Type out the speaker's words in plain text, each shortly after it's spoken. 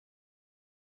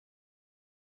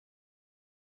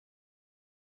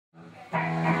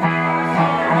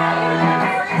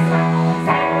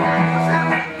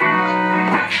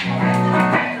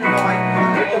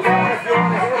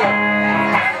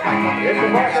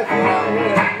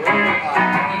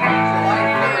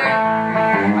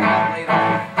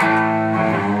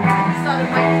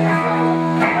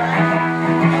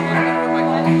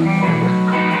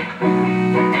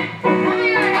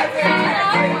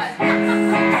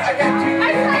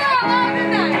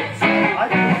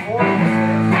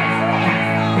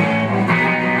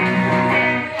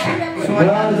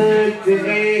Another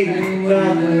day,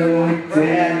 another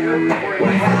day.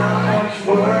 Well, how much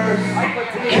worse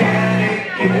can it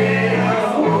get? A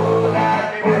whole lot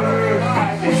worse.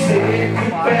 You sit to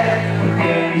bed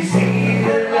and you see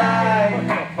the light.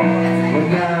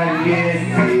 When I get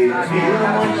here, feel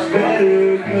much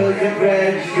better, cause the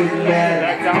bread's good bad.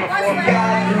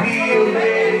 Got to be a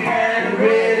lady and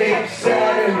really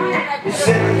upset. You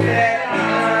said that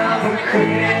I'm a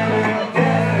criminal.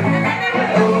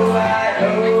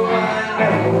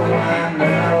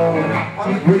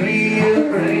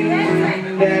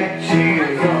 Rearranging that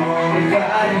cheers on the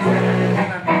Titanic.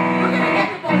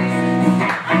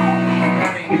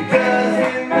 It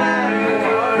doesn't matter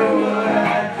what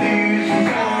I do, she's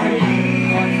gonna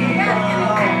keep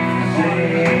on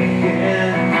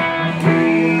singing.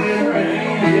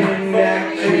 Rearranging that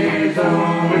cheers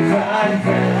on the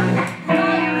Titanic.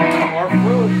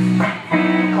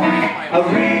 I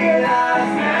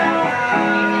realize now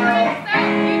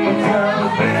I'm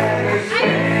better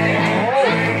spent.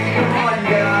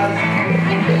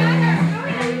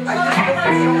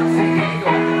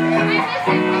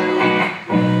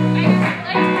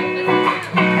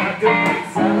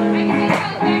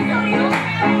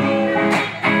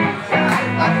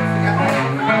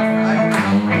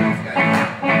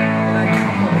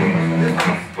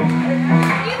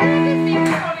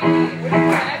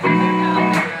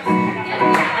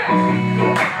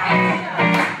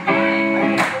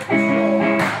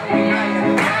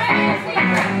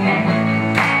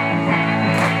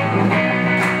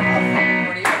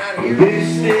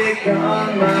 Lipstick on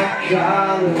my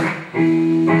collar,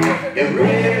 it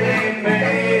really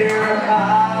made her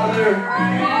holler.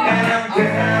 And I'm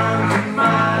down to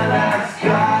my last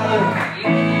dollar,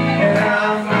 and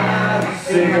I'm out of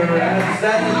cigarettes.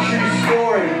 That's a true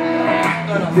story.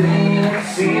 The thing that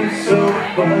seems so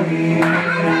funny,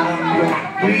 I'm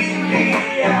completely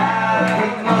out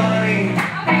of money,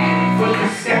 but the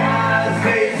skies,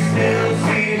 they still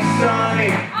seem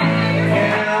sunny,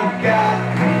 and I've got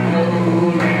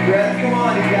come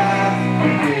on, you guys.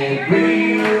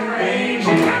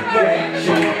 Rearranging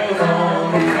directions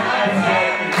on the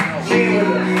Titanic. Sing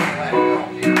with us.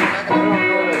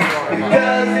 It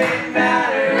doesn't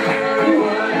matter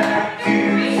what I do,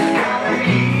 just gonna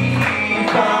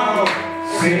keep on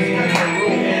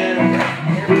singing.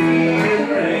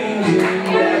 Rearranging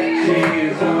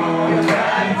directions on the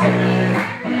Titanic.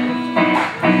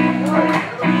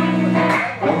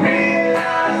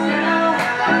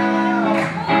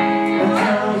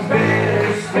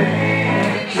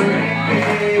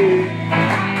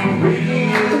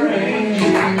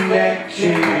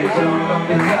 Cheers on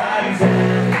the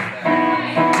Titanic.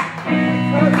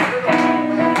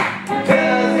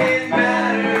 Doesn't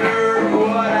matter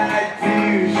what I do,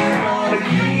 she's gonna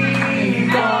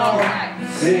keep on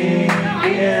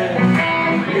singing.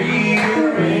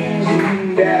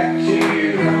 Rearranging that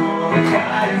cheers on the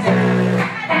Titanic.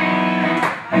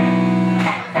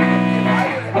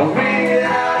 I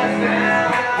realize now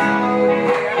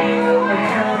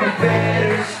I'm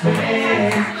better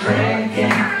spent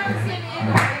drinking.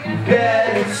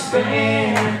 Better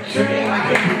spend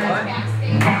drinking.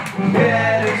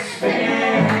 Better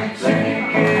spend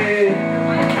drinking.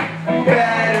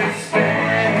 Better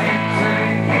spend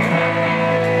drinking.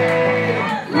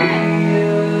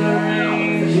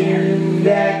 Rearranging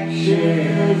that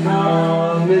cheers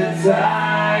on the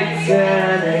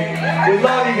Titanic. We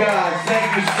love you guys. Thank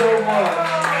you so much.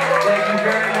 Thank you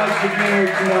very much for being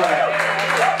here tonight.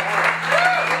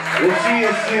 We'll see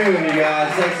you soon, you guys.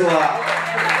 Thanks a lot.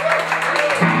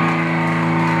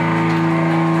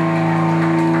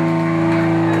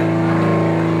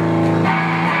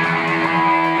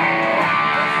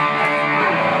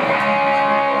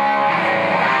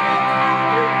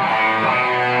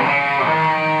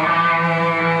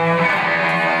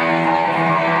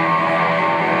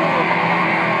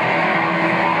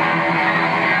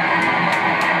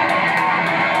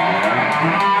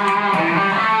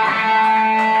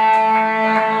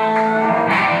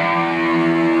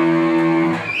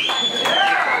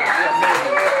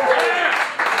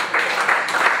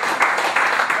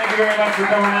 Thank you very much for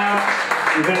coming out.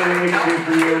 If there's anything we can do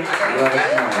for you, let us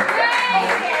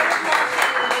know.